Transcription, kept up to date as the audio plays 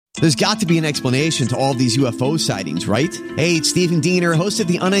There's got to be an explanation to all of these UFO sightings, right? Hey, it's Stephen Diener, host of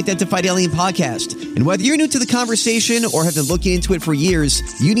the Unidentified Alien Podcast. And whether you're new to the conversation or have been looking into it for years,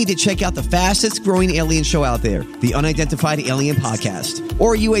 you need to check out the fastest growing alien show out there, the Unidentified Alien Podcast,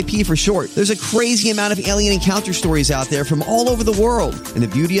 or UAP for short. There's a crazy amount of alien encounter stories out there from all over the world. And the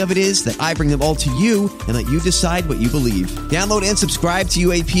beauty of it is that I bring them all to you and let you decide what you believe. Download and subscribe to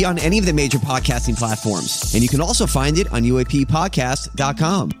UAP on any of the major podcasting platforms. And you can also find it on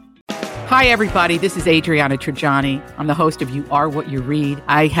UAPpodcast.com. Hi, everybody. This is Adriana Trajani. I'm the host of You Are What You Read.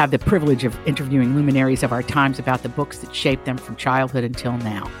 I have the privilege of interviewing luminaries of our times about the books that shaped them from childhood until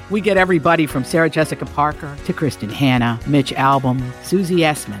now. We get everybody from Sarah Jessica Parker to Kristen Hanna, Mitch Albom, Susie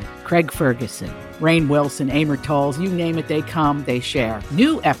Essman, Craig Ferguson, Rainn Wilson, Amor Tolls, you name it, they come, they share.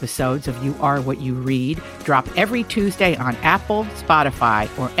 New episodes of You Are What You Read drop every Tuesday on Apple, Spotify,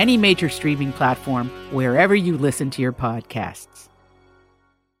 or any major streaming platform wherever you listen to your podcasts.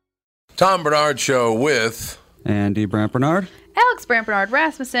 Tom Bernard Show with Andy Brandt Bernard, Alex Brandt Bernard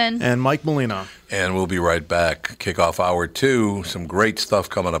Rasmussen, and Mike Molina. And we'll be right back. Kick off Hour 2. Some great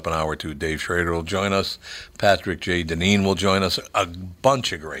stuff coming up in Hour 2. Dave Schrader will join us. Patrick J. Deneen will join us. A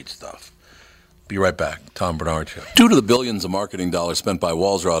bunch of great stuff. Be right back. Tom Bernard Show. Due to the billions of marketing dollars spent by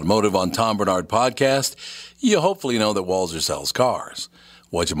Walser Automotive on Tom Bernard Podcast, you hopefully know that Walser sells cars.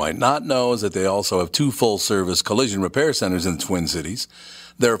 What you might not know is that they also have 2 full-service collision repair centers in the Twin Cities.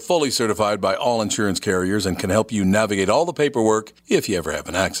 They're fully certified by all insurance carriers and can help you navigate all the paperwork if you ever have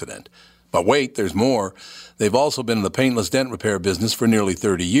an accident. But wait, there's more. They've also been in the paintless dent repair business for nearly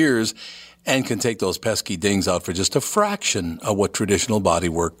 30 years and can take those pesky dings out for just a fraction of what traditional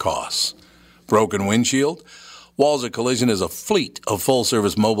bodywork costs. Broken windshield? Walser Collision is a fleet of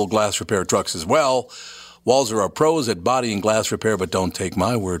full-service mobile glass repair trucks as well. Walser are pros at body and glass repair, but don't take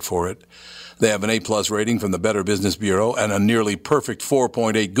my word for it. They have an A-plus rating from the Better Business Bureau and a nearly perfect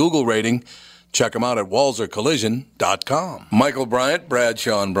 4.8 Google rating. Check them out at walsercollision.com. Michael Bryant,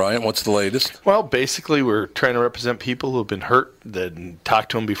 Bradshaw and Bryant, what's the latest? Well, basically, we're trying to represent people who have been hurt, then talk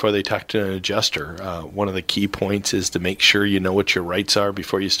to them before they talk to an adjuster. One of the key points is to make sure you know what your rights are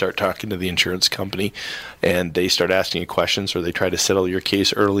before you start talking to the insurance company, and they start asking you questions or they try to settle your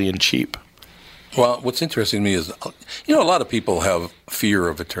case early and cheap. Well, what's interesting to me is, a lot of people have fear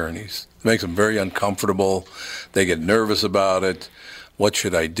of attorneys. It makes them very uncomfortable. They get nervous about it. What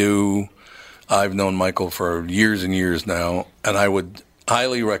should I do? I've known Michael for years and years now, and I would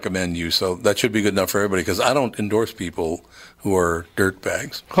highly recommend you. So that should be good enough for everybody, because I don't endorse people who are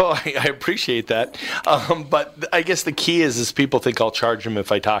dirtbags. Well, I appreciate that. But I guess the key is people think I'll charge them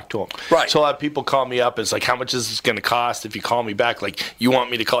if I talk to them. Right. So a lot of people call me up. It's like, how much is this going to cost if you call me back? Like, you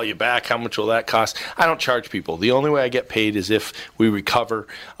want me to call you back? How much will that cost? I don't charge people. The only way I get paid is if we recover,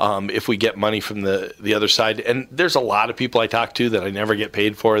 if we get money from the other side. And there's a lot of people I talk to that I never get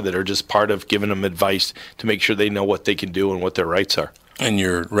paid for that are just part of giving them advice to make sure they know what they can do and what their rights are. And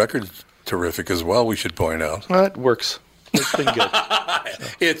your record's terrific as well, we should point out. Well, it works. It's been good.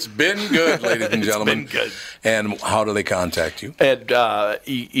 It's been good, ladies and gentlemen. It's been good. And how do they contact you? And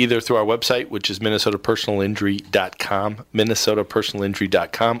either through our website, which is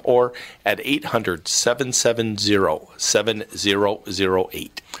minnesotapersonalinjury.com, or at 800-770-7008.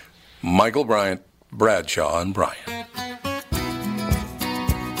 Michael Bryant, Bradshaw and Bryant.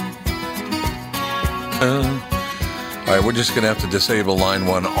 All right, we're just going to have to disable line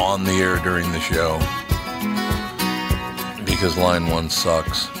 1 on the air during the show, because line 1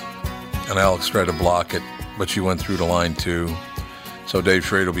 sucks. And Alex tried to block it, but she went through to line 2. So Dave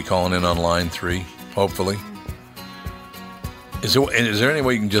Schrader will be calling in on line 3, hopefully. Is there any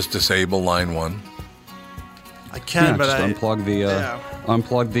way you can just disable line 1? I can, but just unplug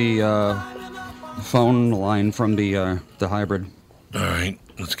the phone line from the hybrid. All right,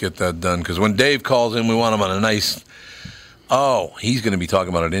 let's get that done, because when Dave calls in, we want him on a nice... Oh, he's going to be talking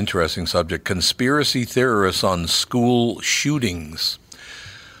about an interesting subject: conspiracy theorists on school shootings.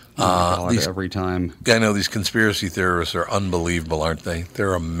 Every time. I know these conspiracy theorists are unbelievable, aren't they?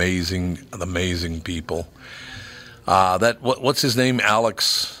 They're amazing people. What's his name?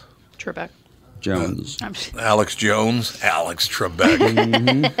 Alex Trebek. Jones. Alex Jones. Alex Trebek.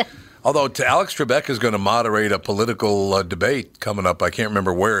 Mm-hmm. Although Alex Trebek is going to moderate a political debate coming up. I can't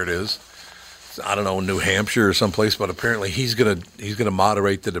remember where it is. I don't know, New Hampshire or someplace, but apparently he's gonna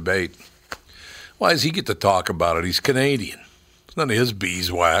moderate the debate. Why does he get to talk about it? He's Canadian. It's none of his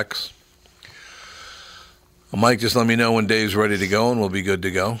beeswax. Well, Mike, just let me know when Dave's ready to go, and we'll be good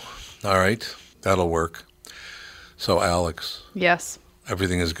to go. All right, that'll work. So, Alex. Yes.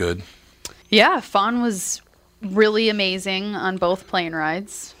 Everything is good? Yeah, Fawn was really amazing on both plane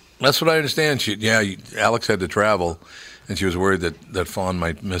rides. That's what I understand. Alex had to travel, And she was worried that Fawn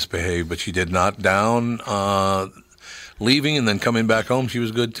might misbehave, but she did not. Down, leaving and then coming back home, she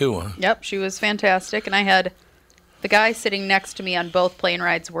was good too, huh? Yep, she was fantastic. And I had the guys sitting next to me on both plane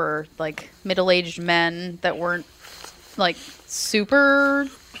rides were like middle-aged men that weren't like super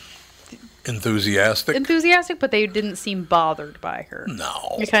enthusiastic, but they didn't seem bothered by her.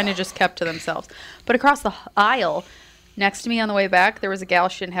 No. They kind of just kept to themselves. But across the aisle, next to me on the way back, there was a gal.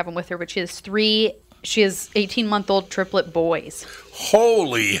 She didn't have them with her, but she has 18-month-old triplet boys.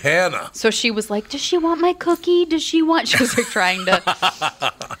 Holy Hannah. So she was like, does she want my cookie? She was like trying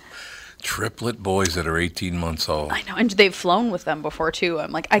to... Triplet boys that are 18 months old. I know, and they've flown with them before, too.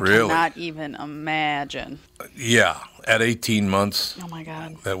 I'm like, I cannot even imagine. Yeah, at 18 months. Oh, my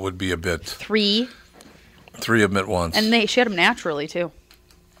God. That would be a bit. Three of them at once. And she had them naturally, too.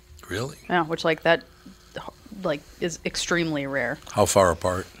 Really? Yeah, which, that is extremely rare. How far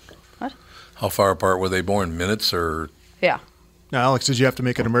apart? What? How far apart were they born? Minutes or? Yeah. Now, Alex, did you have to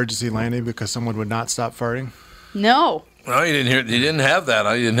make an emergency landing because someone would not stop farting? No. No, you didn't have that.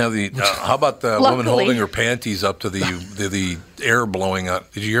 I didn't have the. How about the woman holding her panties up to the air blowing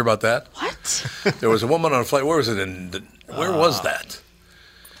out? Did you hear about that? What? There was a woman on a flight. Where was it? Where was that?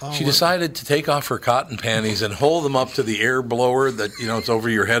 She decided to take off her cotton panties and hold them up to the air blower that it's over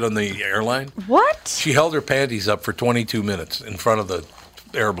your head on the airline. What? She held her panties up for 22 minutes in front of the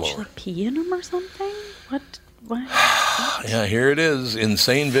air blower. Did she pee in them or something? What? Yeah, here it is.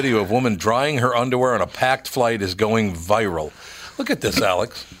 Insane video of woman drying her underwear on a packed flight is going viral. Look at this,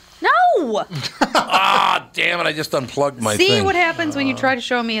 Alex. No! Damn it. I just unplugged my thing. See what happens when you try to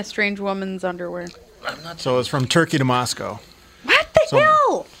show me a strange woman's underwear. So it's from Turkey to Moscow. What the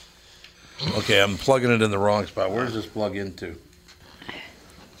hell? Okay, I'm plugging it in the wrong spot. Where does this plug into?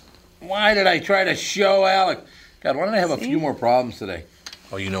 Why did I try to show Alex? God, why don't I have a few more problems today?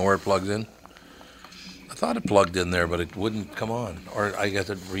 Oh, you know where it plugs in? I thought it plugged in there, but it wouldn't come on. Or I got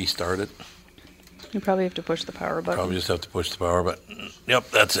to restart it. You probably have to push the power button. Probably just have to push the power button. Yep,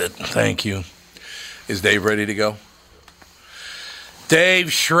 that's it. Thank you. Is Dave ready to go?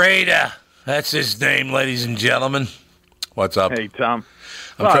 Dave Schrader. That's his name, ladies and gentlemen. What's up? Hey, Tom.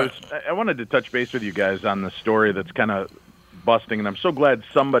 I wanted to touch base with you guys on the story that's kind of busting, and I'm so glad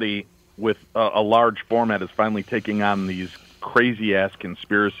somebody with a large format is finally taking on these crazy-ass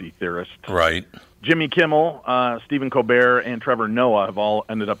conspiracy theorists. Right. Jimmy Kimmel, Stephen Colbert, and Trevor Noah have all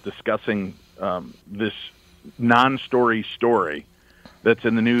ended up discussing this non-story story that's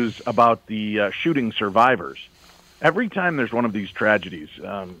in the news about the shooting survivors. Every time there's one of these tragedies,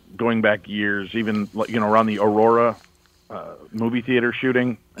 going back years, even around the Aurora movie theater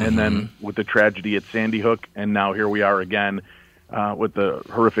shooting, and then with the tragedy at Sandy Hook, and now here we are again with the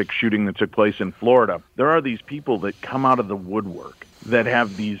horrific shooting that took place in Florida. There are these people that come out of the woodwork that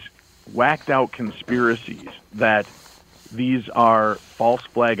have these whacked out conspiracies that these are false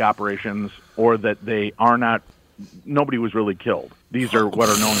flag operations or that they are not, nobody was really killed. These are what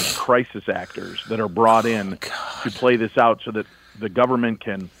are known as crisis actors that are brought in to play this out so that the government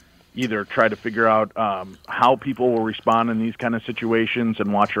can either try to figure out how people will respond in these kind of situations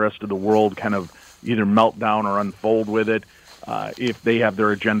and watch the rest of the world kind of either melt down or unfold with it. If they have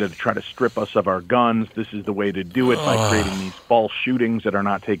their agenda to try to strip us of our guns, this is the way to do it by creating these false shootings that are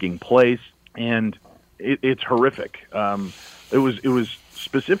not taking place. And it's horrific. It was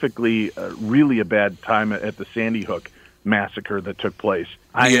specifically really a bad time at the Sandy Hook massacre that took place.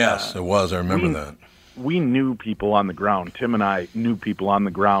 Yes, it was. I remember that. We knew people on the ground. Tim and I knew people on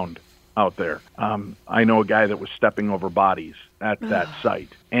the ground out there. I know a guy that was stepping over bodies at that site.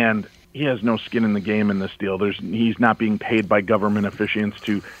 And he has no skin in the game in this deal. He's not being paid by government officials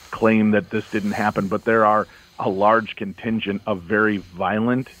to claim that this didn't happen, but there are a large contingent of very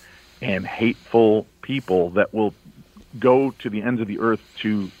violent and hateful people that will go to the ends of the earth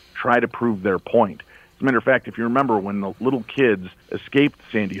to try to prove their point. As a matter of fact, if you remember when the little kids escaped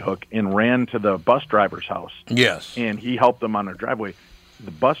Sandy Hook and ran to the bus driver's house, yes, and he helped them on their driveway,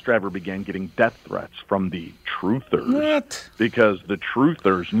 the bus driver began getting death threats from the truthers. What? Because the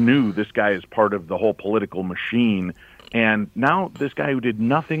truthers knew this guy is part of the whole political machine. And now this guy who did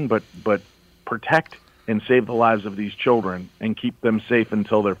nothing but protect and save the lives of these children and keep them safe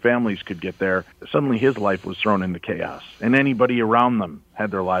until their families could get there, suddenly his life was thrown into chaos. And anybody around them had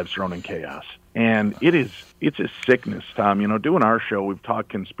their lives thrown in chaos. And it's a sickness, Tom. Doing our show, we've talked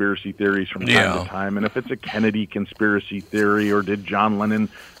conspiracy theories from time to time. And if it's a Kennedy conspiracy theory or did John Lennon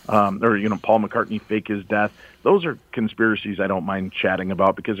or Paul McCartney fake his death, those are conspiracies I don't mind chatting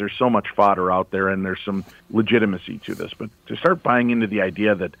about because there's so much fodder out there and there's some legitimacy to this. But to start buying into the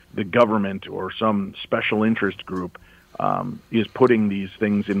idea that the government or some special interest group is putting these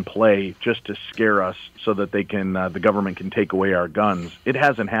things in play just to scare us so that they can, the government can take away our guns. It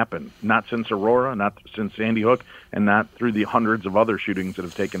hasn't happened. Not since Aurora, not since Sandy Hook, and not through the hundreds of other shootings that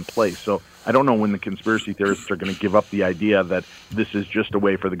have taken place. So I don't know when the conspiracy theorists are going to give up the idea that this is just a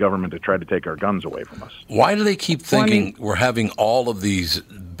way for the government to try to take our guns away from us. Why do they keep thinking we're having all of these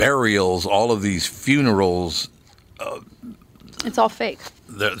burials, all of these funerals? It's all fake.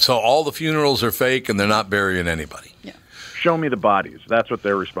 So all the funerals are fake and they're not burying anybody. Yeah. Show me the bodies. That's what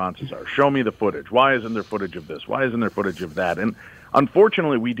their responses are. Show me the footage. Why isn't there footage of this? Why isn't there footage of that? And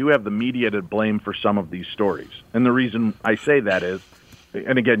unfortunately, we do have the media to blame for some of these stories. And the reason I say that is,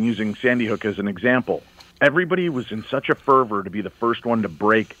 and again, using Sandy Hook as an example, everybody was in such a fervor to be the first one to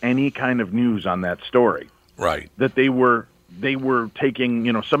break any kind of news on that story. Right. That they were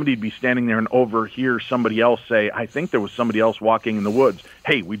taking, somebody'd be standing there and overhear somebody else say, I think there was somebody else walking in the woods.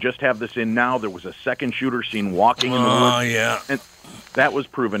 Hey, we just have this in now. There was a second shooter seen walking in the woods. Oh, yeah. And that was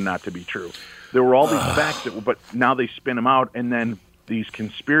proven not to be true. There were all these facts, but now they spin them out, and then these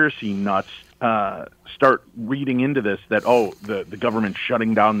conspiracy nuts start reading into this that, the government's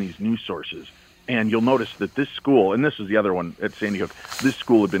shutting down these news sources. And you'll notice that this school, and this is the other one at Sandy Hook, this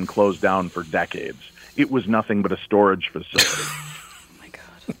school had been closed down for decades. It was nothing but a storage facility. Oh, my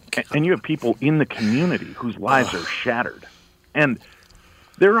God. And you have people in the community whose lives are shattered. And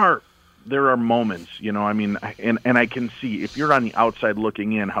there are moments, and I can see, if you're on the outside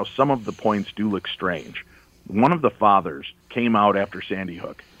looking in, how some of the points do look strange. One of the fathers came out after Sandy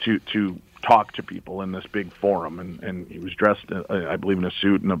Hook to talk to people in this big forum, and he was dressed, I believe, in a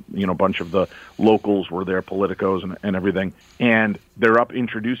suit, and a bunch of the locals were there, politicos and everything, and they're up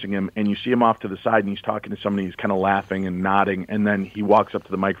introducing him, and you see him off to the side, and he's talking to somebody, he's kind of laughing and nodding, and then he walks up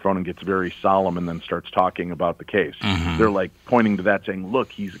to the microphone and gets very solemn and then starts talking about the case. Mm-hmm. They're like pointing to that, saying,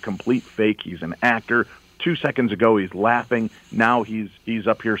 look, he's a complete fake, he's an actor. 2 seconds ago he's laughing, now he's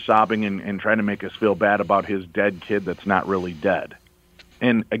up here sobbing and trying to make us feel bad about his dead kid that's not really dead.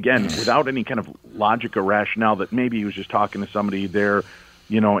 And again, without any kind of logic or rationale, that maybe he was just talking to somebody there,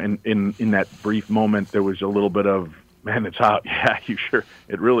 in that brief moment, there was a little bit of, man, it's hot. Yeah, you sure?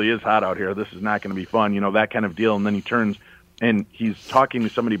 It really is hot out here. This is not going to be fun, that kind of deal. And then he turns and he's talking to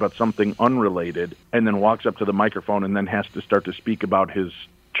somebody about something unrelated and then walks up to the microphone and then has to start to speak about his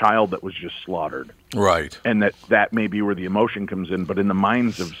child that was just slaughtered. Right. And that may be where the emotion comes in. But in the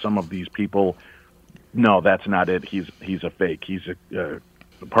minds of some of these people, no, that's not it. He's a fake. He's a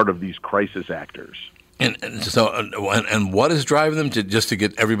part of these crisis actors. And what is driving them to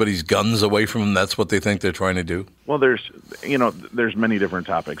get everybody's guns away from them? That's what they think they're trying to do? Well, there's many different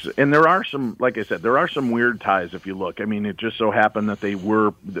topics. And there are some, like I said, there are some weird ties if you look. I mean, it just so happened that there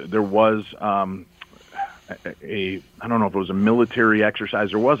was I don't know if it was a military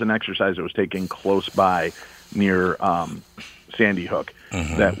exercise. There was an exercise that was taken close by near Sandy Hook.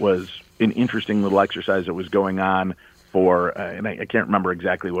 Mm-hmm. That was an interesting little exercise that was going on for, and I can't remember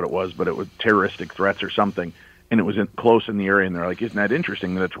exactly what it was, but it was terroristic threats or something, and it was close in the area, and they're like, isn't that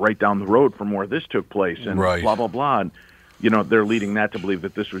interesting that it's right down the road from where this took place, and right. Blah, blah, blah. And, they're leading that to believe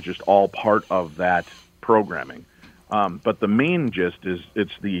that this was just all part of that programming. But the main gist is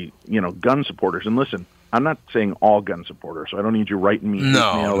it's the, gun supporters. And listen, I'm not saying all gun supporters, so I don't need you writing me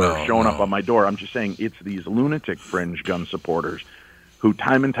email or showing up on my door. I'm just saying it's these lunatic fringe gun supporters who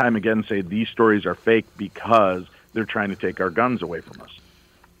time and time again say these stories are fake because they're trying to take our guns away from us.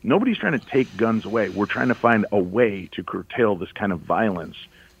 Nobody's trying to take guns away. We're trying to find a way to curtail this kind of violence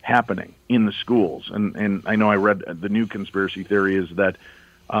happening in the schools. And I know I read the new conspiracy theory is that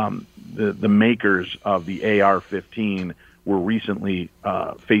the makers of the AR-15 were recently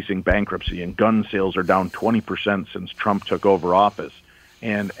facing bankruptcy, and gun sales are down 20% since Trump took over office.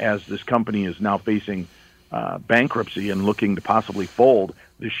 And as this company is now facing bankruptcy and looking to possibly fold,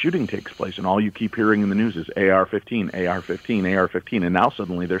 this shooting takes place, and all you keep hearing in the news is AR-15, AR-15, AR-15, and now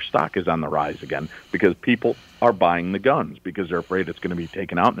suddenly their stock is on the rise again because people are buying the guns because they're afraid it's going to be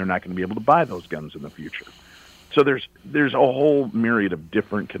taken out and they're not going to be able to buy those guns in the future. So there's a whole myriad of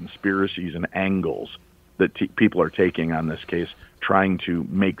different conspiracies and angles that people are taking on this case, trying to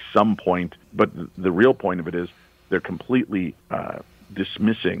make some point, but the real point of it is they're completely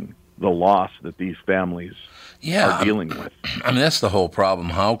dismissing the loss that these families are dealing with. I mean, that's the whole problem.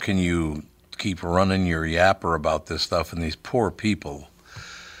 How can you keep running your yapper about this stuff, and these poor people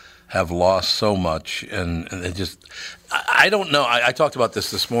have lost so much, and it just, I don't know. I talked about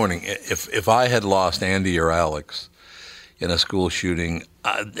this morning. If I had lost Andy or Alex in a school shooting,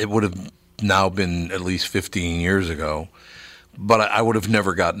 it would have now been at least 15 years ago, but I would have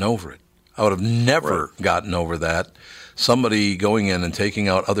never gotten over it. I would have never gotten over that. Somebody going in and taking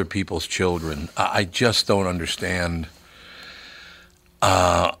out other people's children. I just don't understand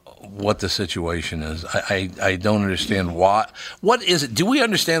what the situation is. I don't understand why. What is it? Do we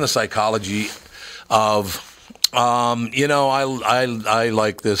understand the psychology of, I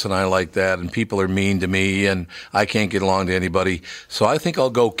like this and I like that, and people are mean to me, and I can't get along to anybody, so I think I'll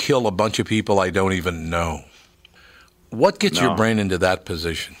go kill a bunch of people I don't even know. What gets your brain into that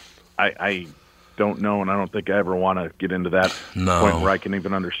position? I don't know, and I don't think I ever want to get into that point where I can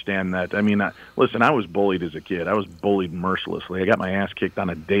even understand that. I mean, listen, I was bullied as a kid. I was bullied mercilessly. I got my ass kicked on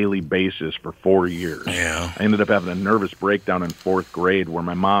a daily basis for 4 years. Yeah. I ended up having a nervous breakdown in 4th grade where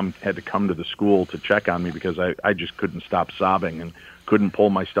my mom had to come to the school to check on me because I just couldn't stop sobbing and couldn't pull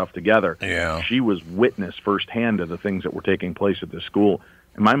my stuff together. Yeah. She was witness firsthand of the things that were taking place at the school.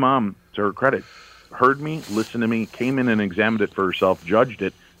 And my mom, to her credit, heard me, listened to me, came in and examined it for herself, judged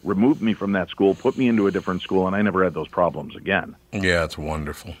it, removed me from that school, put me into a different school, and I never had those problems again. Yeah, it's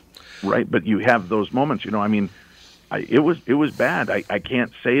wonderful. Right, but you have those moments, I mean, it was bad. I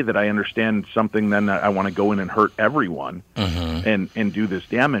can't say that I understand something, then I want to go in and hurt everyone and do this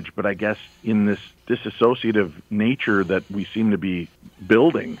damage, but I guess in this disassociative nature that we seem to be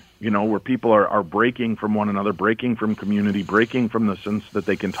building, where people are breaking from one another, breaking from community, breaking from the sense that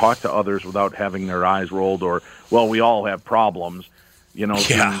they can talk to others without having their eyes rolled or, well, we all have problems, being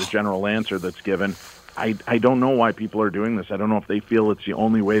the general answer that's given. I don't know why people are doing this. I don't know if they feel it's the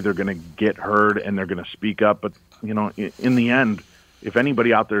only way they're going to get heard and they're going to speak up. But, in the end, if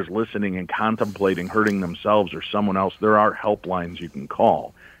anybody out there is listening and contemplating hurting themselves or someone else, there are helplines you can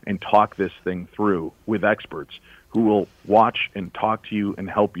call and talk this thing through with experts who will watch and talk to you and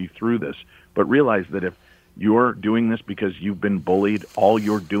help you through this. But realize that if you're doing this because you've been bullied, all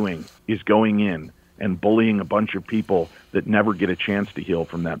you're doing is going in and bullying a bunch of people that never get a chance to heal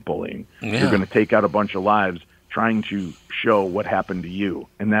from that bullying. Yeah. You're going to take out a bunch of lives trying to show what happened to you,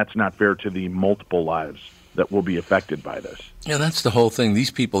 and that's not fair to the multiple lives that will be affected by this. Yeah, that's the whole thing.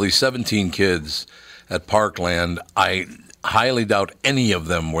 These people, these 17 kids at Parkland, I highly doubt any of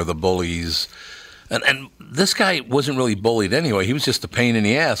them were the bullies. And this guy wasn't really bullied anyway. He was just a pain in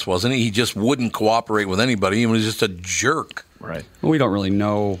the ass, wasn't he? He just wouldn't cooperate with anybody. He was just a jerk. Right. We don't really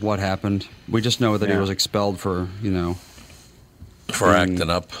know what happened. We just know that he was expelled for, for acting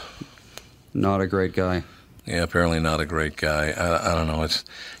up. Not a great guy. Yeah, apparently not a great guy. I don't know. It's,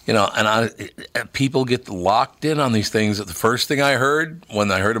 and people get locked in on these things. The first thing I heard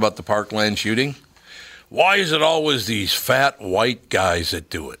when I heard about the Parkland shooting, why is it always these fat white guys that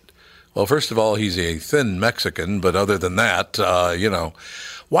do it? Well, first of all, he's a thin Mexican, but other than that,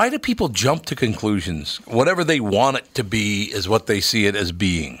 why do people jump to conclusions? Whatever they want it to be is what they see it as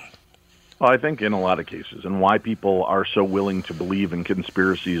being. Well, I think in a lot of cases, and why people are so willing to believe in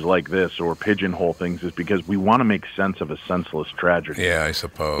conspiracies like this or pigeonhole things is because we want to make sense of a senseless tragedy. Yeah, I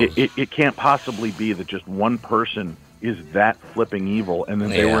suppose. It can't possibly be that just one person is that flipping evil and then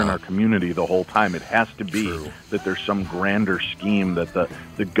they were in our community the whole time. It has to be that there's some grander scheme that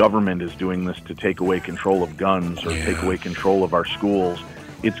the government is doing this to take away control of guns or take away control of our schools.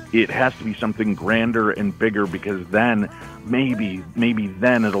 It has to be something grander and bigger, because then maybe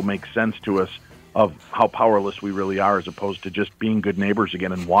then it'll make sense to us of how powerless we really are, as opposed to just being good neighbors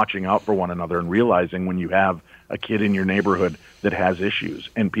again and watching out for one another and realizing when you have a kid in your neighborhood that has issues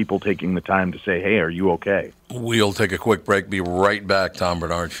and people taking the time to say, hey, are you okay? We'll take a quick break. Be right back. Tom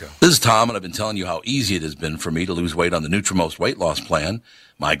Bernard Show. This is Tom, and I've been telling you how easy it has been for me to lose weight on the Nutrimost weight loss plan.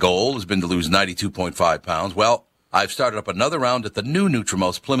 My goal has been to lose 92.5 pounds. Well, I've started up another round at the new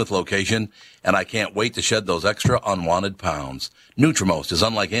Nutrimost Plymouth location, and I can't wait to shed those extra unwanted pounds. Nutrimost is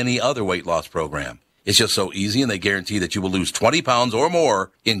unlike any other weight loss program. It's just so easy, and they guarantee that you will lose 20 pounds or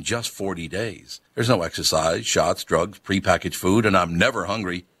more in just 40 days. There's no exercise, shots, drugs, prepackaged food, and I'm never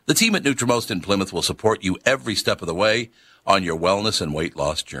hungry. The team at Nutrimost in Plymouth will support you every step of the way on your wellness and weight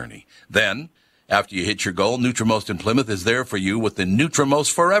loss journey. Then, after you hit your goal, Nutrimost in Plymouth is there for you with the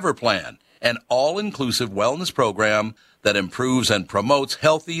Nutrimost Forever Plan, an all-inclusive wellness program that improves and promotes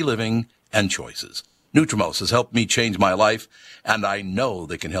healthy living and choices. Nutrimost has helped me change my life, and I know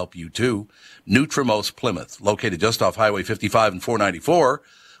they can help you too. Nutrimost Plymouth, located just off Highway 55 and 494.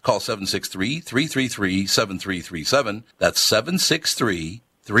 Call 763-333-7337. That's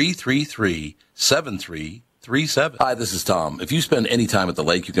 763-333-7337. Hi, this is Tom. If you spend any time at the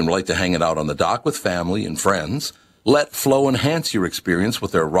lake, you can relate to hanging out on the dock with family and friends. Let Flow enhance your experience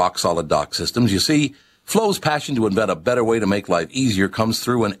with their rock-solid dock systems. You see, Flow's passion to invent a better way to make life easier comes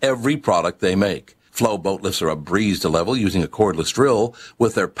through in every product they make. Flow boat lifts are a breeze to level using a cordless drill.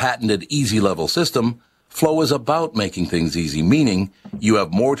 With their patented Easy Level system, Flow is about making things easy, meaning you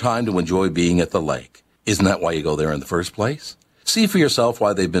have more time to enjoy being at the lake. Isn't that why you go there in the first place? See for yourself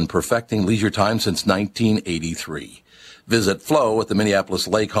why they've been perfecting leisure time since 1983. Visit Flo at the Minneapolis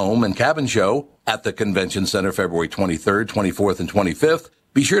Lake Home and Cabin Show at the Convention Center February 23rd, 24th, and 25th.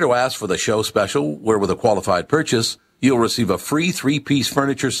 Be sure to ask for the show special, where with a qualified purchase, you'll receive a free 3-piece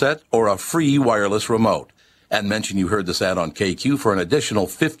furniture set or a free wireless remote. And mention you heard this ad on KQ for an additional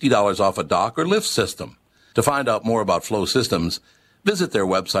 $50 off a dock or lift system. To find out more about Flo Systems, visit their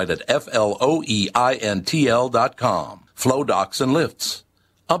website at FLOEINTL.com. Flo Docks and Lifts.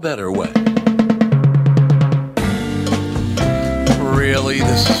 A better way. Really?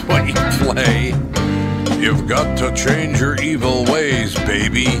 This is what you play? You've got to change your evil ways,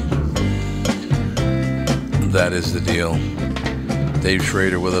 baby. That is the deal. Dave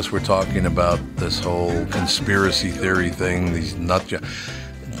Schrader with us. We're talking about this whole conspiracy theory thing, these nut jobs.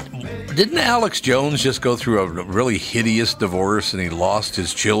 Didn't Alex Jones just go through a really hideous divorce, and he lost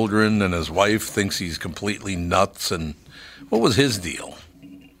his children, and his wife thinks he's completely nuts? And what was his deal?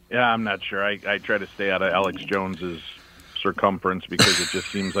 Yeah, I'm not sure. I try to stay out of Alex Jones's circumference because it just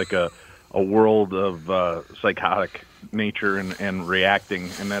seems like a world of psychotic nature and reacting,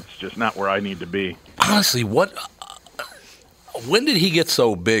 and that's just not where I need to be. Honestly, when did he get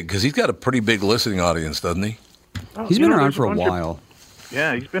so big? Because he's got a pretty big listening audience, doesn't he? He's been around for a while.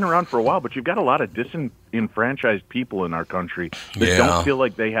 Yeah, he's been around for a while, but you've got a lot of disenfranchised people in our country that don't feel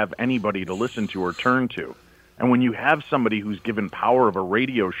like they have anybody to listen to or turn to. And when you have somebody who's given power of a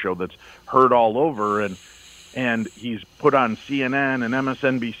radio show that's heard all over, and he's put on CNN and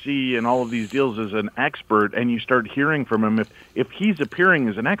MSNBC and all of these deals as an expert, and you start hearing from him, if he's appearing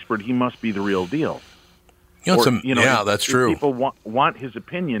as an expert, he must be the real deal. That's true. If people want his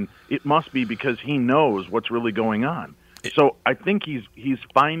opinion, it must be because he knows what's really going on. So I think he's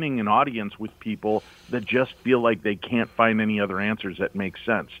finding an audience with people that just feel like they can't find any other answers that make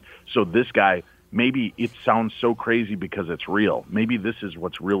sense. So this guy, maybe it sounds so crazy because it's real. Maybe this is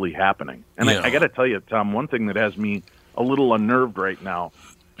what's really happening. And I got to tell you, Tom, one thing that has me a little unnerved right now,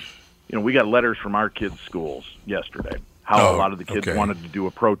 we got letters from our kids' schools yesterday, how a lot of the kids wanted to do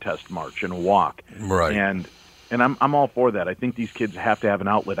a protest march and a walk. Right. And I'm all for that. I think these kids have to have an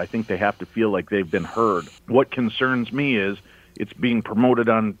outlet. I think they have to feel like they've been heard. What concerns me is it's being promoted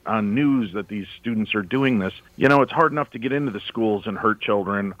on news that these students are doing this. It's hard enough to get into the schools and hurt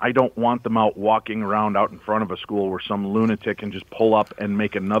children. I don't want them out walking around out in front of a school where some lunatic can just pull up and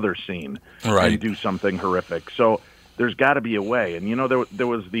make another scene and do something horrific. So there's got to be a way. And, there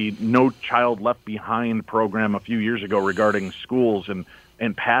was the No Child Left Behind program a few years ago regarding schools and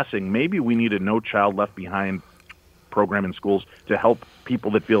passing. Maybe we need a No Child Left Behind program in schools to help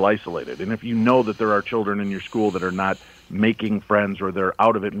people that feel isolated. And if you know that there are children in your school that are not making friends or they're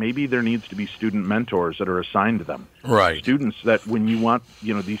out of it, maybe there needs to be student mentors that are assigned to them. Right. Students that when you want,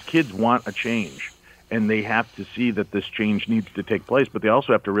 these kids want a change, and they have to see that this change needs to take place, but they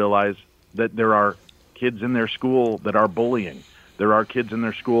also have to realize that there are kids in their school that are bullying. There are kids in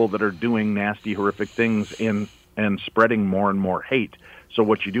their school that are doing nasty, horrific things and spreading more and more hate. So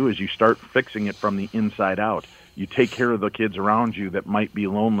what you do is you start fixing it from the inside out. You take care of the kids around you that might be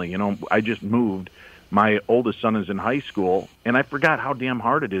lonely. I just moved. My oldest son is in high school, and I forgot how damn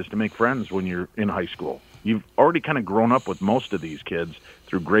hard it is to make friends when you're in high school. You've already kind of grown up with most of these kids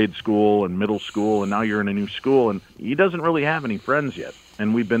through grade school and middle school, and now you're in a new school, and he doesn't really have any friends yet,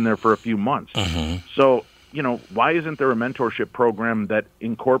 and we've been there for a few months. Mm-hmm. So, why isn't there a mentorship program that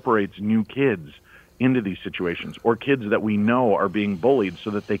incorporates new kids into these situations, or kids that we know are being bullied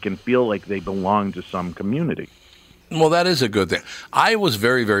so that they can feel like they belong to some community? Well, that is a good thing. I was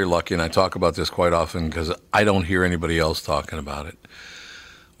very, very lucky, and I talk about this quite often because I don't hear anybody else talking about it.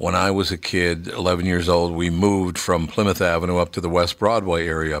 When I was a kid, 11 years old, we moved from Plymouth Avenue up to the West Broadway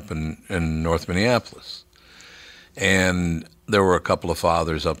area up in North Minneapolis. And there were a couple of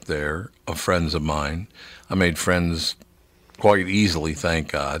fathers up there, of friends of mine. I made friends quite easily, thank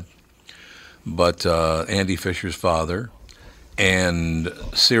God. But Andy Fisher's father and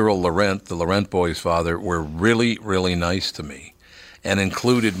Cyril Laurent, the Laurent boys' father, were really, really nice to me and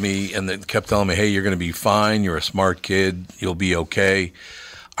included me, and they kept telling me, hey, you're going to be fine, you're a smart kid, you'll be okay.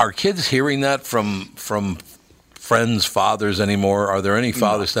 Are kids hearing that from friends' fathers anymore? Are there any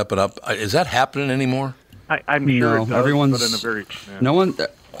fathers stepping up? Is that happening anymore? I'm sure it does, but in a very...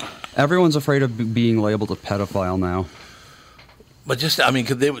 Everyone's afraid of being labeled a pedophile now. But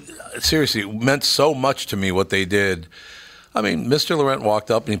seriously, it meant so much to me what they did. I mean, Mr. Laurent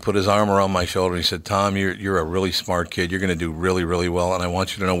walked up and he put his arm around my shoulder and he said, Tom, you're a really smart kid. You're going to do really, really well, and I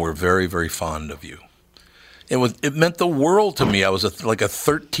want you to know we're very, very fond of you. It meant the world to me. I was like a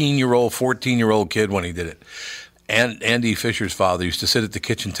 13-year-old, 14-year-old kid when he did it. And Andy Fisher's father used to sit at the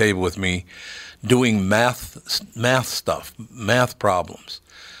kitchen table with me doing math stuff, math problems.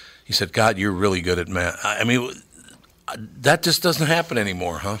 He said, God, you're really good at math. I mean, that just doesn't happen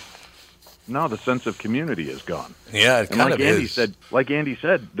anymore, huh? No, the sense of community is gone. Yeah, it And kind like of Andy is.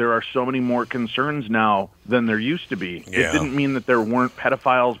 said, there are so many more concerns now than there used to be. Yeah. It didn't mean that there weren't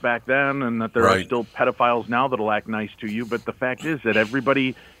pedophiles back then and that there are Right. still pedophiles now that'll act nice to you. But the fact is that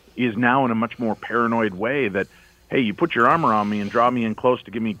everybody is now in a much more paranoid way that, hey, you put your arm around me and draw me in close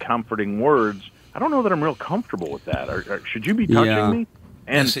to give me comforting words. I don't know that I'm real comfortable with that. Or should you be touching me?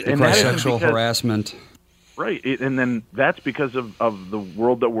 And that isn't sexual because- harassment. Right, and then that's because of the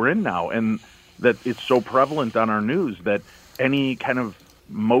world that we're in now, and that it's so prevalent on our news that any kind of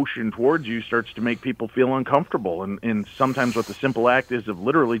motion towards you starts to make people feel uncomfortable. And sometimes what the simple act is of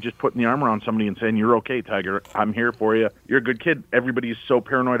literally just putting the arm around somebody and saying, "You're okay, Tiger. I'm here for you. You're a good kid." Everybody's so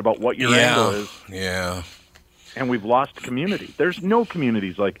paranoid about what your angle is. Yeah. And we've lost community. There's no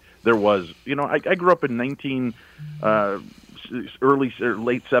communities like there was. You know, I grew up in early or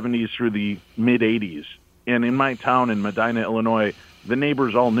late 70s through the mid 80s. And in my town in Medina, Illinois, the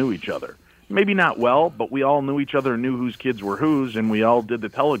neighbors all knew each other. Maybe not well, but we all knew each other, knew whose kids were whose, and we all did the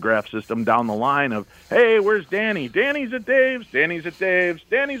telegraph system down the line of, hey, where's Danny? Danny's at Dave's, Danny's at Dave's,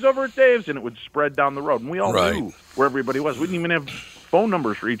 Danny's over at Dave's, and it would spread down the road. And we all knew where everybody was. We didn't even have phone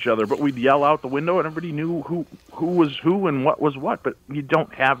numbers for each other, but we'd yell out the window, and everybody knew who was who and what was what. But you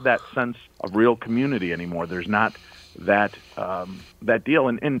don't have that sense of real community anymore. There's not that that deal.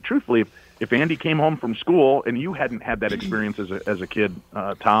 And truthfully, if Andy came home from school and you hadn't had that experience as a kid,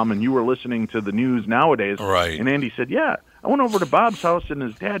 Tom, and you were listening to the news nowadays, right. And Andy said, yeah, I went over to Bob's house and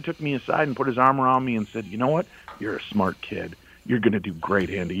his dad took me aside and put his arm around me and said, you know what? You're a smart kid. You're going to do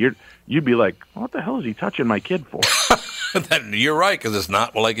great, Andy. You'd be like, what the hell is he touching my kid for? You're right, because it's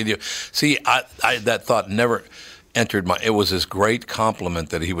not like you. See, I that thought never entered my. It was this great compliment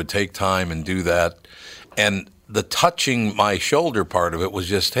that he would take time and do that, and the touching my shoulder part of it was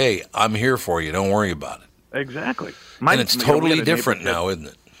just, hey, I'm here for you. Don't worry about it. Exactly. And it's totally different now, isn't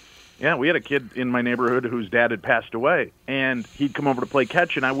it? Yeah, we had a kid in my neighborhood whose dad had passed away, and he'd come over to play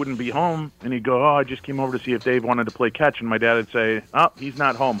catch, and I wouldn't be home, and he'd go, I just came over to see if Dave wanted to play catch, and my dad would say, he's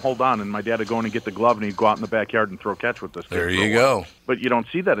not home, hold on, and my dad would go in and get the glove, and he'd go out in the backyard and throw catch with this kid. There you go. But you don't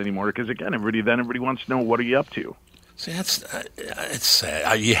see that anymore, because, again, everybody wants to know, what are you up to? See, it's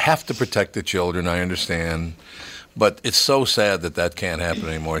sad. You have to protect the children, I understand. But it's so sad that can't happen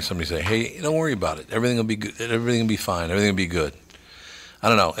anymore. Somebody say, hey, don't worry about it. Everything will be good. Everything will be fine. Everything will be good. I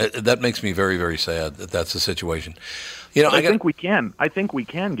don't know. That makes me very, very sad that that's the situation. You know, I think we can. I think we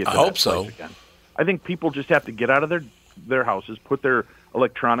can get to I that hope place so. again. I think people just have to get out of their houses, put their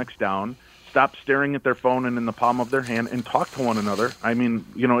electronics down, stop staring at their phone and in the palm of their hand, and talk to one another. I mean,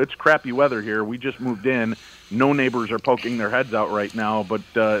 you know, it's crappy weather here. We just moved in. No neighbors are poking their heads out right now, but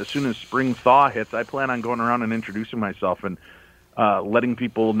as soon as spring thaw hits, I plan on going around and introducing myself and letting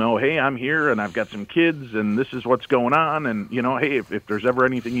people know, hey, I'm here, and I've got some kids, and this is what's going on, and, you know, hey, if there's ever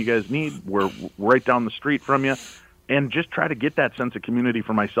anything you guys need, we're right down the street from you, and just try to get that sense of community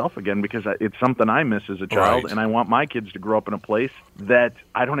for myself again, because it's something I miss as a child, Right. and I want my kids to grow up in a place that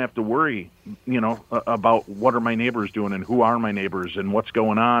I don't have to worry, you know, about what are my neighbors doing and who are my neighbors and what's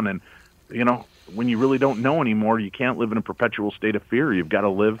going on, and, you know, when you really don't know anymore, you can't live in a perpetual state of fear. You've got to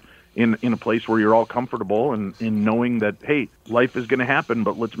live in a place where you're all comfortable and in knowing that, hey, life is going to happen,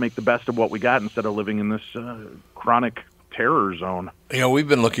 but let's make the best of what we got instead of living in this chronic terror zone. You know, we've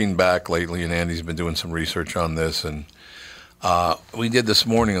been looking back lately, and Andy's been doing some research on this, and we did this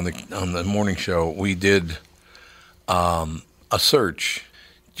morning on the morning show. We did a search.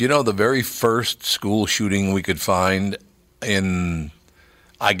 Do you know the very first school shooting we could find in,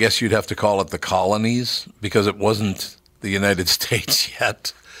 I guess you'd have to call it the colonies, because it wasn't the United States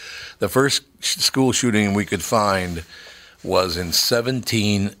yet. The first school shooting we could find was in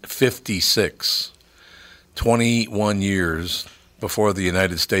 1756, 21 years before the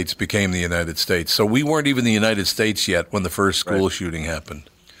United States became the United States. So we weren't even the United States yet when the first school shooting happened.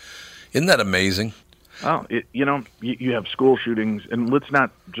 Isn't that amazing? Well, you know, you have school shootings, and let's not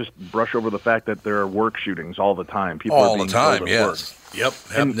just brush over the fact that there are work shootings all the time. People All are being the time, killed at yes. work. Yep,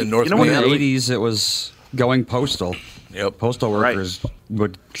 happened in you North know what In the Minneapolis. 80s, it was going postal. Yep. Postal workers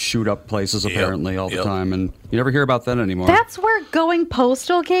would shoot up places Yep. apparently all the Yep. time, and you never hear about that anymore. That's where going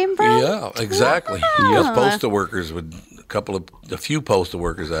postal came from? Yeah, exactly. Wow. Yes, postal workers would, a few postal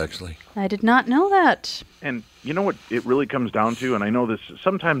workers actually. I did not know that. And you know what it really comes down to, and I know this,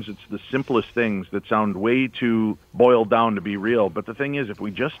 sometimes it's the simplest things that sound way too boiled down to be real, but the thing is, if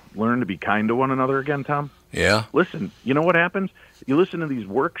we just learn to be kind to one another again, Tom, Yeah. listen, you know what happens? You listen to these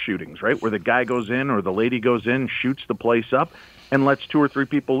work shootings, right, where the guy goes in or the lady goes in, shoots the place up, and lets 2 or 3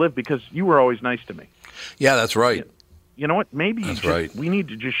 people live because you were always nice to me. Yeah, that's right. You know what? Maybe That's right. we need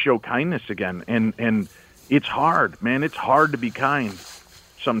to just show kindness again. And it's hard, man. It's hard to be kind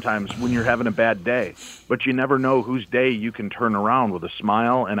sometimes when you're having a bad day. But you never know whose day you can turn around with a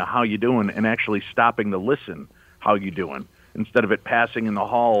smile and a how you doing, and actually stopping to listen how you doing, instead of it passing in the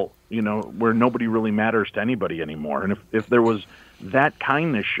hall, where nobody really matters to anybody anymore. And if there was that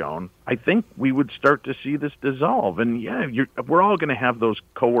kindness shown, I think we would start to see this dissolve. And yeah, we're all going to have those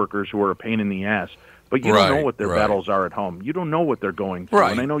coworkers who are a pain in the ass, but you don't know what their battles are at home. You don't know what they're going through.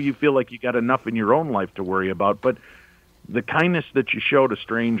 And I know you feel like you got enough in your own life to worry about, but the kindness that you show to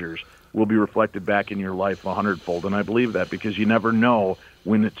strangers will be reflected back in your life 100-fold. And I believe that, because you never know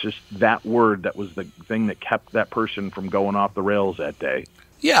when it's just that word that was the thing that kept that person from going off the rails that day.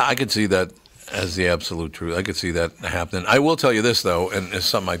 Yeah, I could see that as the absolute truth. I could see that happening. I will tell you this, though, and it's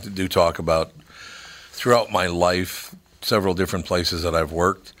something I do talk about throughout my life, several different places that I've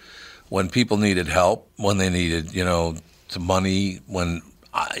worked. When people needed help, when they needed, some money,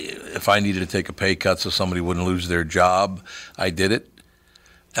 if I needed to take a pay cut so somebody wouldn't lose their job, I did it.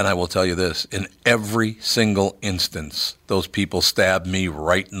 And I will tell you this, in every single instance, those people stabbed me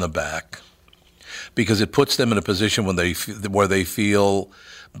right in the back, because it puts them in a position where they feel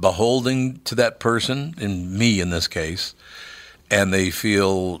beholden to that person, and me in this case, and they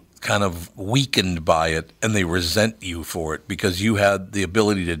feel kind of weakened by it, and they resent you for it because you had the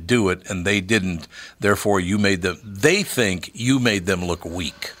ability to do it and they didn't. Therefore, they think you made them look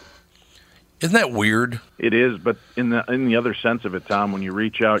weak. Isn't that weird? It is, but in the other sense of it, Tom, when you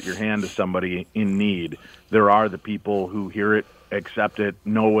reach out your hand to somebody in need, there are the people who hear it, accept it,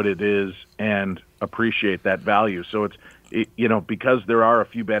 know what it is, and appreciate that value. So because there are a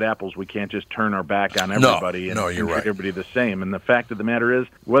few bad apples, we can't just turn our back on everybody and you're treat right. everybody the same. And the fact of the matter is,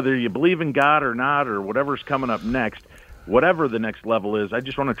 whether you believe in God or not, or whatever's coming up next, whatever the next level is, I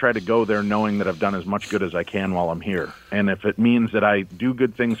just want to try to go there knowing that I've done as much good as I can while I'm here. And if it means that I do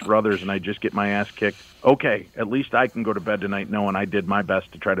good things for others and I just get my ass kicked, okay, at least I can go to bed tonight knowing I did my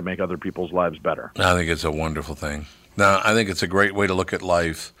best to try to make other people's lives better. I think it's a wonderful thing. Now, I think it's a great way to look at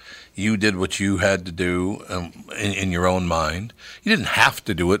life. You did what you had to do in your own mind. You didn't have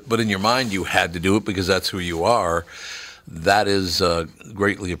to do it, but in your mind you had to do it because that's who you are. That is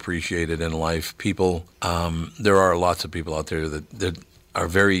greatly appreciated in life. People, there are lots of people out there that are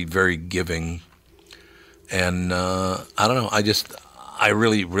very, very giving. And I don't know, I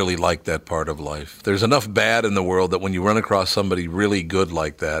really, really like that part of life. There's enough bad in the world that when you run across somebody really good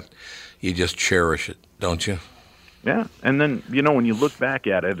like that, you just cherish it, don't you? Yeah, and then, when you look back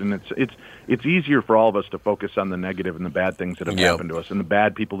at it, and it's easier for all of us to focus on the negative and the bad things that have happened to us and the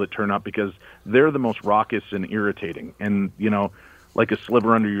bad people that turn up, because they're the most raucous and irritating. And, like a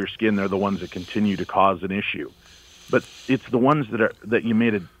sliver under your skin, they're the ones that continue to cause an issue. But it's the ones that you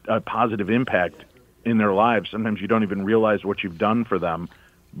made a positive impact in their lives. Sometimes you don't even realize what you've done for them.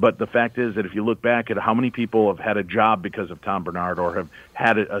 But the fact is that if you look back at how many people have had a job because of Tom Bernard, or have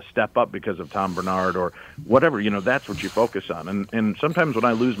had a step up because of Tom Bernard, or whatever, that's what you focus on. And sometimes when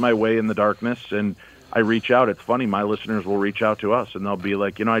I lose my way in the darkness and I reach out, it's funny, my listeners will reach out to us and they'll be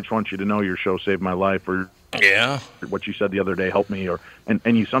like, I just want you to know your show saved my life, or what you said the other day helped me,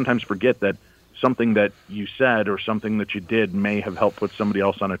 and you sometimes forget that something that you said or something that you did may have helped put somebody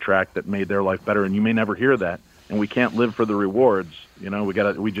else on a track that made their life better, and you may never hear that. And we can't live for the rewards.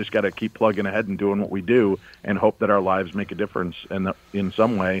 We just got to keep plugging ahead and doing what we do, and hope that our lives make a difference, and that in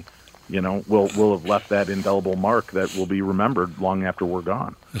some way, we'll have left that indelible mark that will be remembered long after we're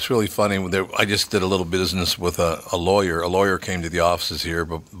gone. It's really funny. I just did a little business with a lawyer. A lawyer came to the offices here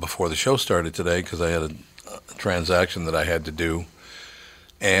before the show started today, because I had a transaction that I had to do.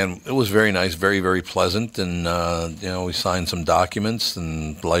 And it was very nice, very, very pleasant. And, we signed some documents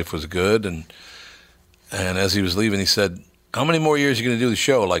and life was good. And as he was leaving, he said, "How many more years are you going to do the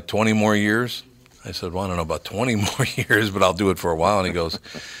show? Like 20 more years?" I said, "Well, I don't know about 20 more years, but I'll do it for a while." And he goes,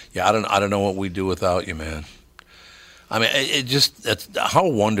 "Yeah, I don't know what we'd do without you, man." I mean, how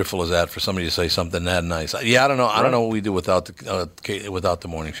wonderful is that for somebody to say something that nice? Yeah, I don't know what we do without the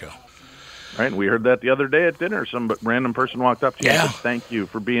morning show. Right, and we heard that the other day at dinner. Some random person walked up to you and said, "Thank you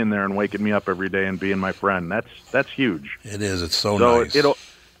for being there and waking me up every day and being my friend." That's huge. It is. It's so nice.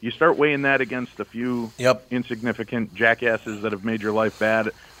 You start weighing that against a few insignificant jackasses that have made your life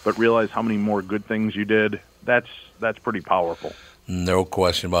bad, but realize how many more good things you did. That's pretty powerful. No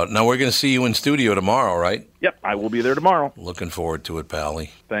question about it. Now, we're going to see you in studio tomorrow, right? Yep, I will be there tomorrow. Looking forward to it,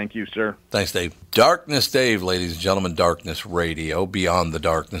 Pally. Thank you, sir. Thanks, Dave. Darkness Dave, ladies and gentlemen, Darkness Radio, Beyond the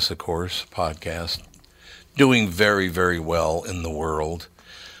Darkness, of course, podcast. Doing very, very well in the world.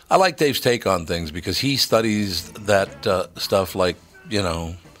 I like Dave's take on things because he studies that stuff like,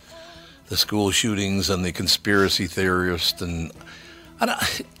 the school shootings and the conspiracy theorists. And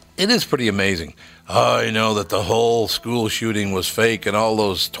It is pretty amazing. I know that the whole school shooting was fake and all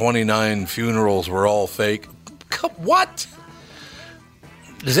those 29 funerals were all fake. What?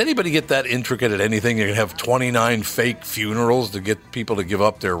 Does anybody get that intricate at anything? You're going to have 29 fake funerals to get people to give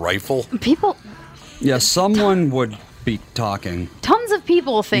up their rifle? People... Yeah, someone would be talking. Tons of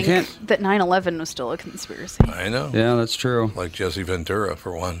people think that 9/11 was still a conspiracy. I know. Yeah, that's true. Like Jesse Ventura,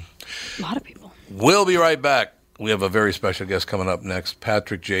 for one. A lot of people. We'll be right back. We have a very special guest coming up next,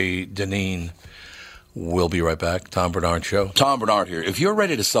 Patrick J. Deneen. We'll be right back. Tom Bernard Show. Tom Bernard here. If you're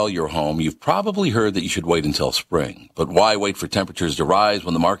ready to sell your home, you've probably heard that you should wait until spring. But why wait for temperatures to rise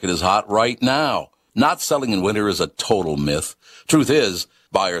when the market is hot right now? Not selling in winter is a total myth. Truth is,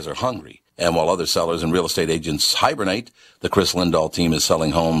 buyers are hungry. And while other sellers and real estate agents hibernate, the Chris Lindahl team is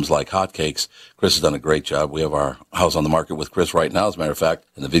selling homes like hotcakes. Chris has done a great job. We have our house on the market with Chris right now, as a matter of fact,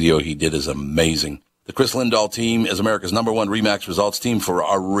 and the video he did is amazing. The Chris Lindahl team is America's #1 RE/MAX results team for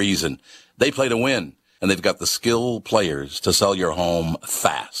a reason. They play to win, and they've got the skilled players to sell your home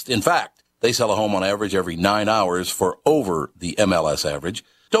fast. In fact, they sell a home on average every 9 hours for over the MLS average.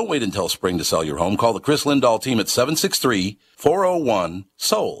 Don't wait until spring to sell your home. Call the Chris Lindahl team at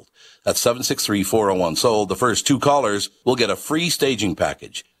 763-401-SOLD. That's 763-401-SOLD. The first 2 callers will get a free staging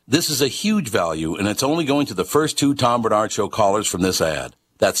package. This is a huge value, and it's only going to the first 2 Tom Bernard Show callers from this ad.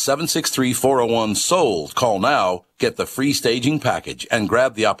 That's 763-401-SOLD. Call now, get the free staging package, and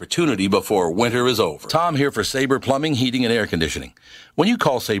grab the opportunity before winter is over. Tom here for Sabre Plumbing, Heating, and Air Conditioning. When you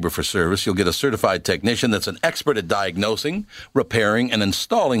call Sabre for service, you'll get a certified technician that's an expert at diagnosing, repairing, and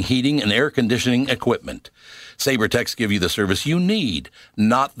installing heating and air conditioning equipment. Sabre Techs give you the service you need,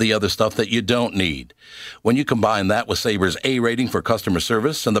 not the other stuff that you don't need. When you combine that with Sabre's A rating for customer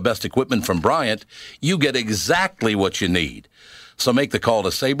service and the best equipment from Bryant, you get exactly what you need. So make the call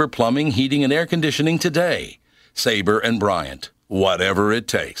to Sabre Plumbing, Heating, and Air Conditioning today. Sabre and Bryant, whatever it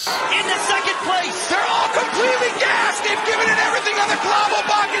takes. In the second place, they're all completely gassed. They've given it everything on the Global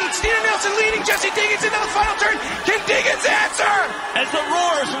bucket. It's Steven Nelson leading Jesse Diggins into the final turn. Can Diggins answer? As the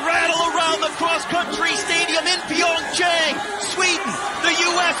roars rattle around the cross-country stadium in Pyeongchang, Sweden, the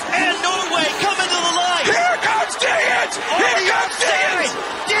U.S., and Norway come into the line. Here comes Diggins! Here comes Diggins!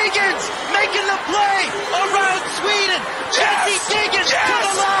 Diggins making the play around Sweden. Jesse Diggins to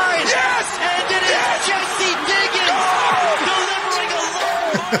the line. Yes! And it is Jesse Diggins delivering a long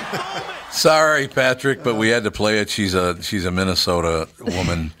Sorry, Patrick, but we had to play it. She's a Minnesota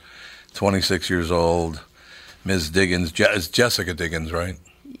woman, 26 years old. Ms. Diggins. It's Jessica Diggins, right?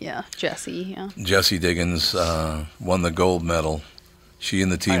 Yeah, Jesse, yeah. Jesse Diggins won the gold medal. She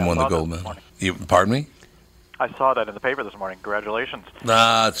and the team won the gold medal. Pardon me? I saw that in the paper this morning. Congratulations.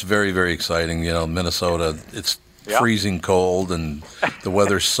 It's very, very exciting. You know, Minnesota, it's freezing cold and the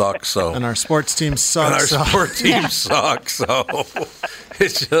weather sucks. So and our sports team sucks. Sports team sucks. So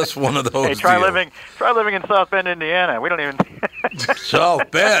it's just one of those. Hey, try living in South Bend, Indiana. We don't even. South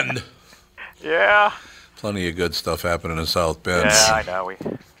Bend. Yeah. Plenty of good stuff happening in South Bend. Yeah, I know.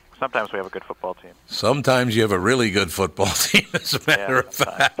 Sometimes we have a good football team. Sometimes you have a really good football team, as a matter of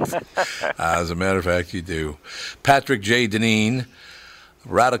fact. As a matter of fact, you do. Patrick J. Deneen,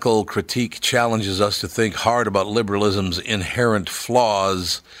 radical critique challenges us to think hard about liberalism's inherent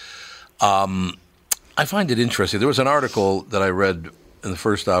flaws. I find it interesting. There was an article that I read in the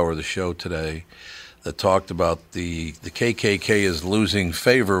first hour of the show today that talked about the KKK is losing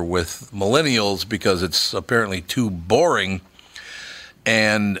favor with millennials because it's apparently too boring.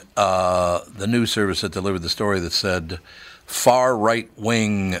 And the news service that delivered the story that said far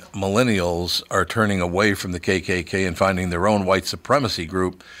right-wing millennials are turning away from the KKK and finding their own white supremacy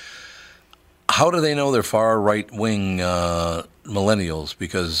group. How do they know they're far right-wing millennials?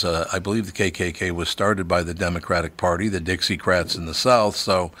 Because I believe the KKK was started by the Democratic Party, the Dixiecrats in the South.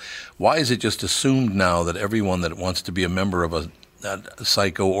 So why is it just assumed now that everyone that wants to be a member of a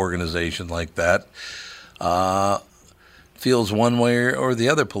psycho organization like that feels one way or the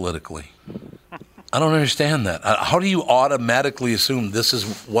other politically? I don't understand that. How do you automatically assume this is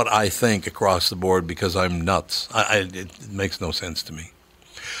what I think across the board because I'm nuts? It makes no sense to me.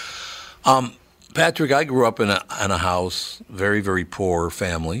 Patrick, I grew up in a house, very, very poor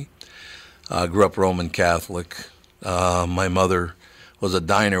family. Grew up Roman Catholic. My mother was a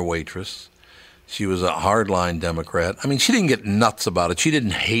diner waitress. She was a hardline Democrat. I mean, she didn't get nuts about it. She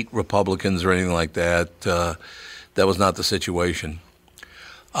didn't hate Republicans or anything like that. That was not the situation.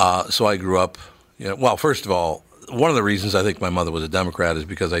 So I grew up, well, first of all, one of the reasons I think my mother was a Democrat is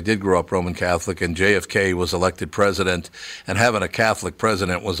because I did grow up Roman Catholic and JFK was elected president, and having a Catholic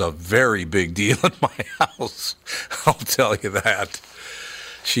president was a very big deal in my house. I'll tell you that.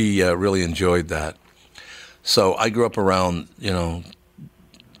 She really enjoyed that. So I grew up around,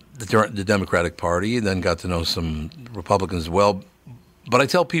 the Democratic Party, and then got to know some Republicans as well. But I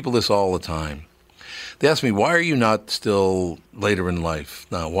tell people this all the time. They ask me, why are you not still later in life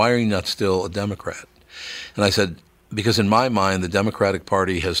now? Why are you not still a Democrat? And I said, because in my mind, the Democratic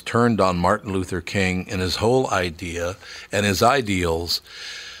Party has turned on Martin Luther King and his whole idea and his ideals.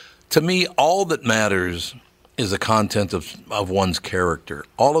 To me, all that matters is the content of one's character.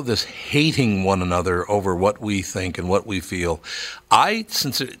 All of this hating one another over what we think and what we feel. Do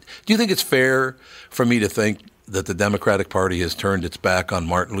you think it's fair for me to think that the Democratic Party has turned its back on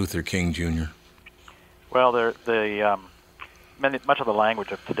Martin Luther King Jr.? Well, much of the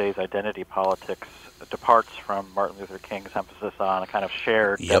language of today's identity politics departs from Martin Luther King's emphasis on a kind of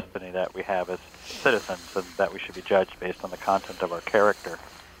shared destiny that we have as citizens, and that we should be judged based on the content of our character.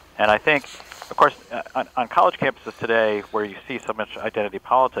 And I think, of course, on college campuses today, where you see so much identity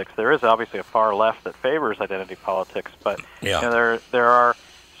politics, there is obviously a far left that favors identity politics, but you know, there are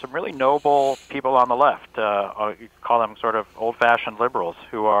some really noble people on the left. You call them sort of old-fashioned liberals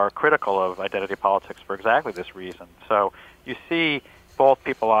who are critical of identity politics for exactly this reason. So you see both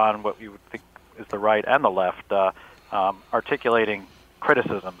people on what you would think is the right and the left articulating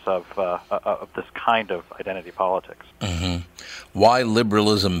criticisms of this kind of identity politics. Mm-hmm. Why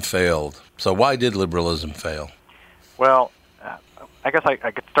liberalism failed. So why did liberalism fail? Well, I guess I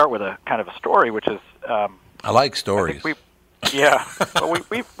could start with a kind of a story, which is I like stories. Well,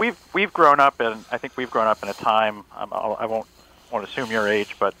 we've grown up, and I think we've grown up in a time. I won't assume your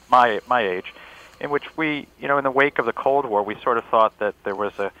age, but my age, in which we, you know, in the wake of the Cold War, we sort of thought that there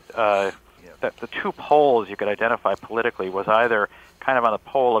was that the two poles you could identify politically was either kind of on the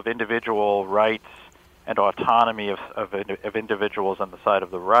pole of individual rights and autonomy of individuals on the side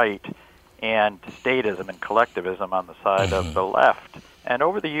of the right, and statism and collectivism on the side of the left. And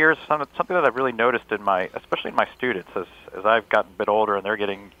over the years, something that I've really noticed especially in my students, as I've gotten a bit older and they're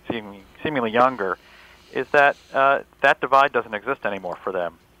getting seemingly younger, is that that divide doesn't exist anymore for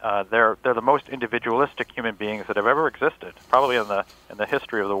them. They're the most individualistic human beings that have ever existed, probably in the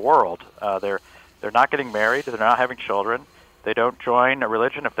history of the world. They're not getting married. They're not having children. They don't join a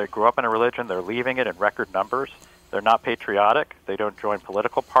religion. If they grew up in a religion, they're leaving it in record numbers. They're not patriotic. They don't join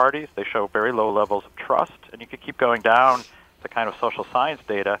political parties. They show very low levels of trust. And you could keep going down the kind of social science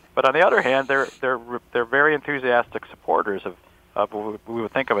data. But on the other hand, they're very enthusiastic supporters of what we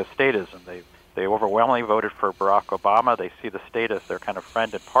would think of as statism. They overwhelmingly voted for Barack Obama. They see the state as their kind of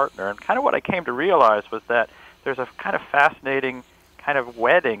friend and partner. And kind of what I came to realize was that there's a kind of fascinating kind of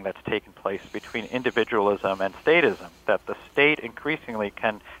wedding that's taken place between individualism and statism, that the state increasingly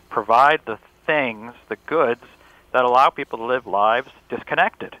can provide the things, the goods, that allow people to live lives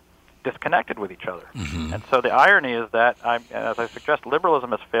disconnected with each other. Mm-hmm. And so the irony is that, as I suggest,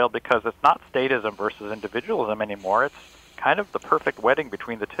 liberalism has failed because it's not statism versus individualism anymore. It's kind of the perfect wedding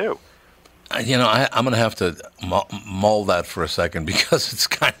between the two. You know, I'm going to have to mull that for a second because it's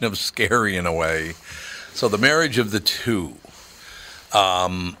kind of scary in a way. So the marriage of the two,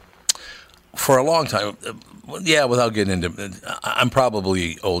 for a long time, without getting into, I'm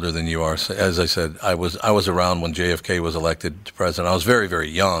probably older than you are. As I said, I was around when JFK was elected president. I was very, very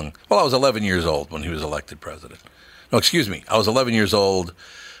young. Well, I was 11 years old when he was elected president. No, excuse me. I was 11 years old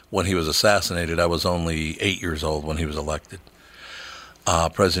when he was assassinated. I was only 8 years old when he was elected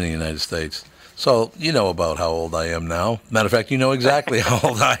president of the United States. So you know about how old I am now. Matter of fact, you know exactly how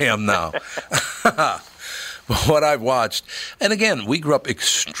old I am now. What I've watched, and again, we grew up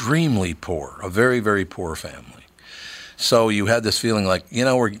extremely poor, a very, very poor family. So you had this feeling like, you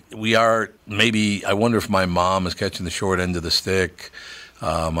know, we are maybe. I wonder if my mom is catching the short end of the stick.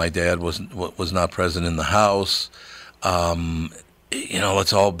 My dad was not present in the house. You know,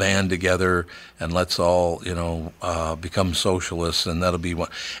 let's all band together and let's all, you know, become socialists, and that'll be one.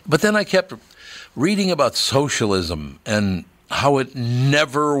 But then I kept reading about socialism and how it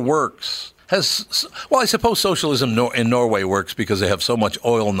never works. I suppose socialism in Norway works because they have so much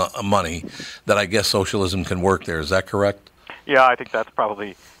oil money that I guess socialism can work there. Is that correct? Yeah, I think that's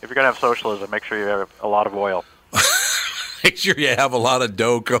probably, if you're going to have socialism, make sure you have a lot of oil. Make sure you have a lot of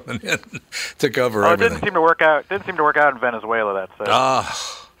dough coming in to cover everything. It didn't seem to work out. Didn't seem to work out in Venezuela.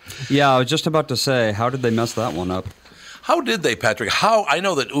 Yeah, I was just about to say, how did they mess that one up? How did they, Patrick? I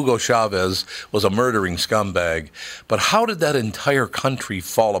know that Hugo Chavez was a murdering scumbag, but how did that entire country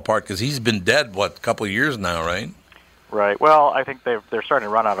fall apart? Because he's been dead, a couple of years now, right? Right. Well, I think they're starting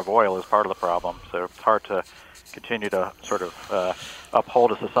to run out of oil as part of the problem, so it's hard to continue to sort of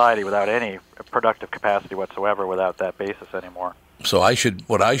uphold a society without any productive capacity whatsoever, without that basis anymore. So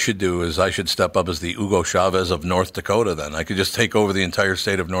what I should do is I should step up as the Hugo Chavez of North Dakota then. I could just take over the entire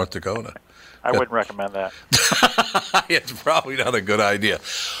state of North Dakota. I wouldn't recommend that. It's probably not a good idea.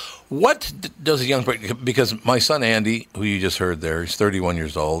 What does a young person, because my son Andy, who you just heard there, he's 31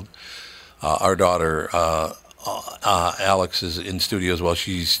 years old. Our daughter Alex is in studio as well.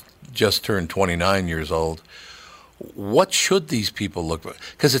 She's just turned 29 years old. What should these people look for?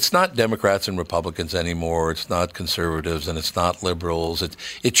 Because it's not Democrats and Republicans anymore. It's not conservatives and it's not liberals.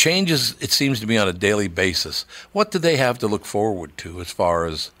 It changes, it seems to me, on a daily basis. What do they have to look forward to as far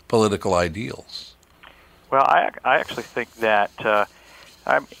as political ideals? Well, I actually think that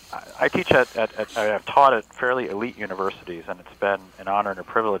I teach I've taught at fairly elite universities, and it's been an honor and a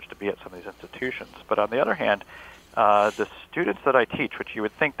privilege to be at some of these institutions. But on the other hand, the students that I teach, which you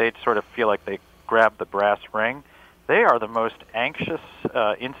would think they'd sort of feel like they grabbed the brass ring, they are the most anxious,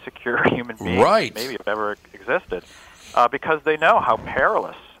 insecure human beings maybe have ever existed, because they know how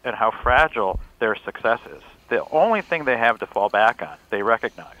perilous and how fragile their success is. The only thing they have to fall back on, they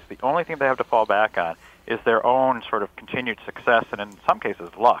recognize, the only thing they have to fall back on is their own sort of continued success, and in some cases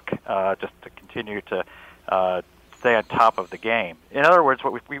luck, just to continue to stay on top of the game. In other words,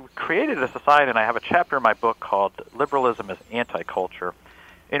 what we created a society, and I have a chapter in my book called Liberalism as Anti-Culture.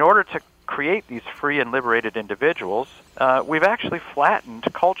 In order to create these free and liberated individuals, we've actually flattened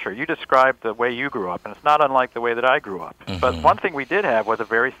culture. You described the way you grew up, and it's not unlike the way that I grew up. Mm-hmm. But one thing we did have was a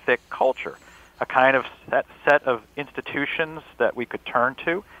very thick culture, a kind of set of institutions that we could turn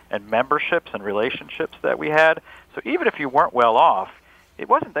to, and memberships and relationships that we had. So even if you weren't well off, it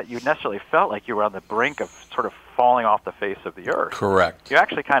wasn't that you necessarily felt like you were on the brink of sort of falling off the face of the earth. Correct. You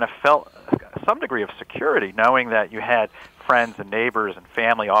actually kind of felt some degree of security, knowing that you had friends and neighbors and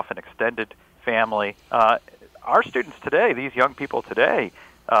family, often extended family. Our students today, these young people today,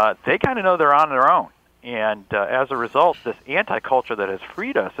 they kind of know they're on their own. And as a result, this anti-culture that has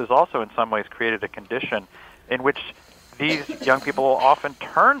freed us has also in some ways created a condition in which these young people will often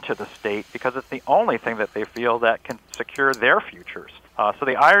turn to the state because it's the only thing that they feel that can secure their futures. So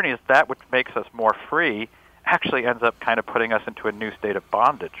the irony is that which makes us more free actually ends up kind of putting us into a new state of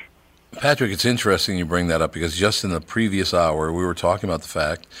bondage. Patrick, it's interesting you bring that up because just in the previous hour we were talking about the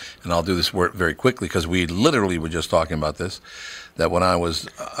fact, and I'll do this very quickly because we literally were just talking about this, that when I was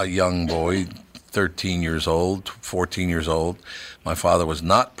a young boy, 13 years old, 14 years old, my father was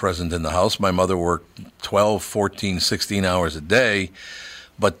not present in the house. My mother worked 12, 14, 16 hours a day.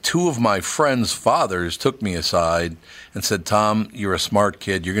 But two of my friends' fathers took me aside and said, Tom, you're a smart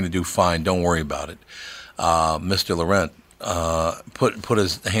kid. You're going to do fine. Don't worry about it. Mr. Laurent put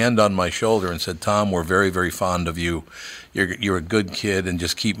his hand on my shoulder and said, Tom, we're very, very fond of you. You're a good kid and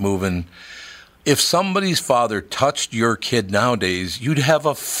just keep moving. If somebody's father touched your kid nowadays, you'd have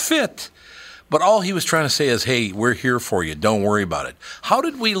a fit. But all he was trying to say is, hey, we're here for you. Don't worry about it. How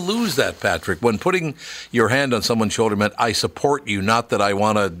did we lose that, Patrick, when putting your hand on someone's shoulder meant I support you, not that I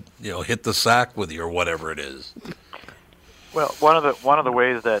want to hit the sack with you or whatever it is? Well, one of the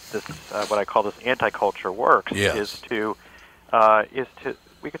ways that this what I call this anti-culture works is to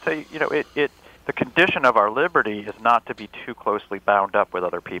we could say the condition of our liberty is not to be too closely bound up with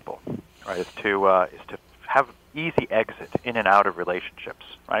other people, right? Is to have easy exit in and out of relationships,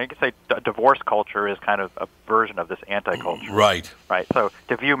 right? You could say divorce culture is kind of a version of this anti-culture. Right. Right. So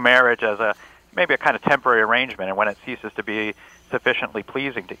to view marriage as maybe a kind of temporary arrangement, and when it ceases to be sufficiently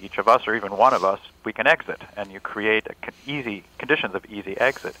pleasing to each of us or even one of us, we can exit, and you create conditions of easy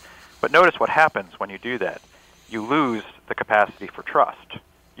exit. But notice what happens when you do that. You lose the capacity for trust.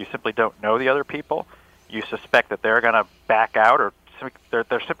 You simply don't know the other people. You suspect that they're going to back out, or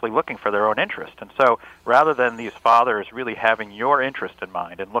they're simply looking for their own interest. And so rather than these fathers really having your interest in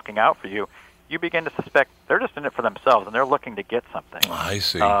mind and looking out for you, you begin to suspect they're just in it for themselves and they're looking to get something. I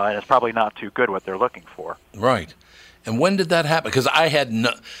see. And it's probably not too good what they're looking for. Right. And when did that happen? Because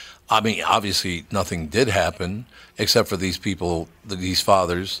obviously nothing did happen except for these people, these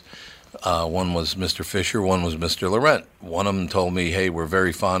fathers. One was Mr. Fisher, one was Mr. Laurent. One of them told me, hey, we're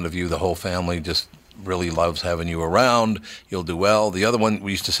very fond of you. The whole family just really loves having you around. You'll do well. The other one,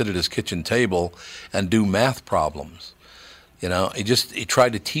 we used to sit at his kitchen table and do math problems. He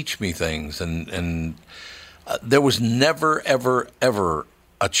tried to teach me things, and there was never, ever, ever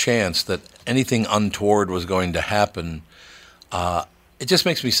a chance that anything untoward was going to happen. It just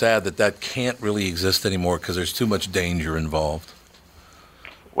makes me sad that can't really exist anymore because there's too much danger involved.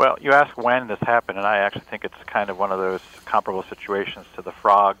 Well, you ask when this happened, and I actually think it's kind of one of those comparable situations to the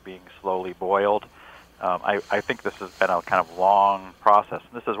frog being slowly boiled. I think this has been a kind of long process.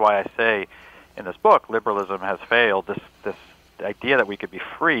 And this is why I say in this book, liberalism has failed. This idea that we could be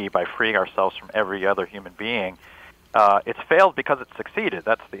free by freeing ourselves from every other human being, it's failed because it succeeded.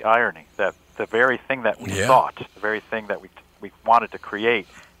 That's the irony, that the very thing that we sought, the very thing that we wanted to create,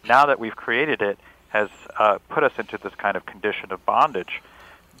 now that we've created it, has put us into this kind of condition of bondage.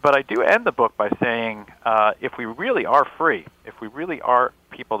 But I do end the book by saying, if we really are free, if we really are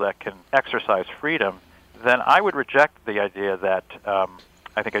people that can exercise freedom, then I would reject the idea that,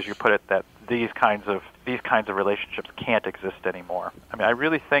 I think as you put it, that these kinds of relationships can't exist anymore. I mean, I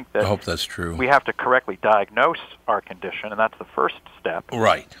really think that I hope that's true. We have to correctly diagnose our condition, and that's the first step.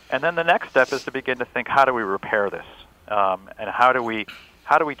 Right. And then the next step is to begin to think, how do we repair this? And how do we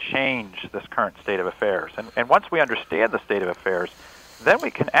change this current state of affairs? And once we understand the state of affairs, then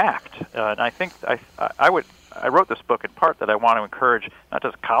we can act. And I think I wrote this book in part that I want to encourage not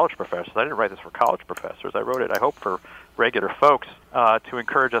just college professors. I didn't write this for college professors. I wrote it, I hope, for regular folks to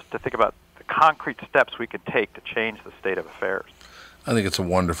encourage us to think about the concrete steps we could take to change the state of affairs. I think it's a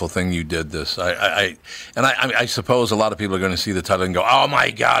wonderful thing you did this. I suppose a lot of people are going to see the title and go, "Oh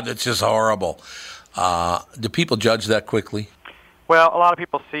my God, that's just horrible." Do people judge that quickly? Well, a lot of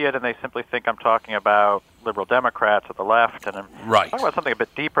people see it and they simply think I'm talking about liberal Democrats at the left, and I'm talking about something a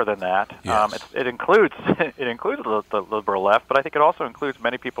bit deeper than that. Yes. It includes the liberal left, but I think it also includes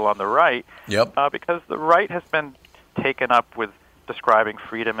many people on the right. Yep. Because the right has been taken up with describing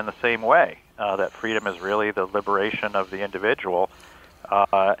freedom in the same way, that freedom is really the liberation of the individual.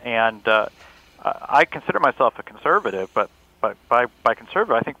 I consider myself a conservative, but by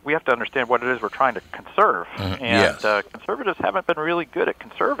conservative, I think we have to understand what it is we're trying to conserve. And conservatives haven't been really good at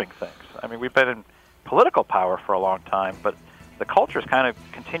conserving things. I mean, we've been in political power for a long time, but the culture's kind of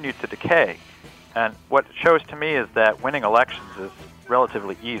continued to decay. And what it shows to me is that winning elections is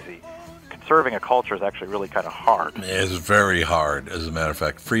relatively easy. Conserving a culture is actually really kind of hard. It's very hard, as a matter of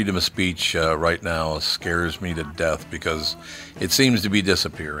fact. Freedom of speech right now scares me to death because it seems to be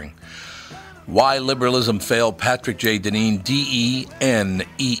disappearing. Why Liberalism Failed, Patrick J. Deneen, D-E-N-E-E-N.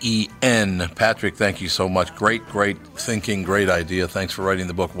 Patrick, thank you so much. Great thinking, great idea. Thanks for writing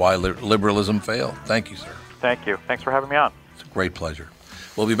the book, Why Liberalism Failed. Thank you, sir. Thank you. Thanks for having me on. It's a great pleasure.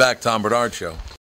 We'll be back, Tom Bernard Show.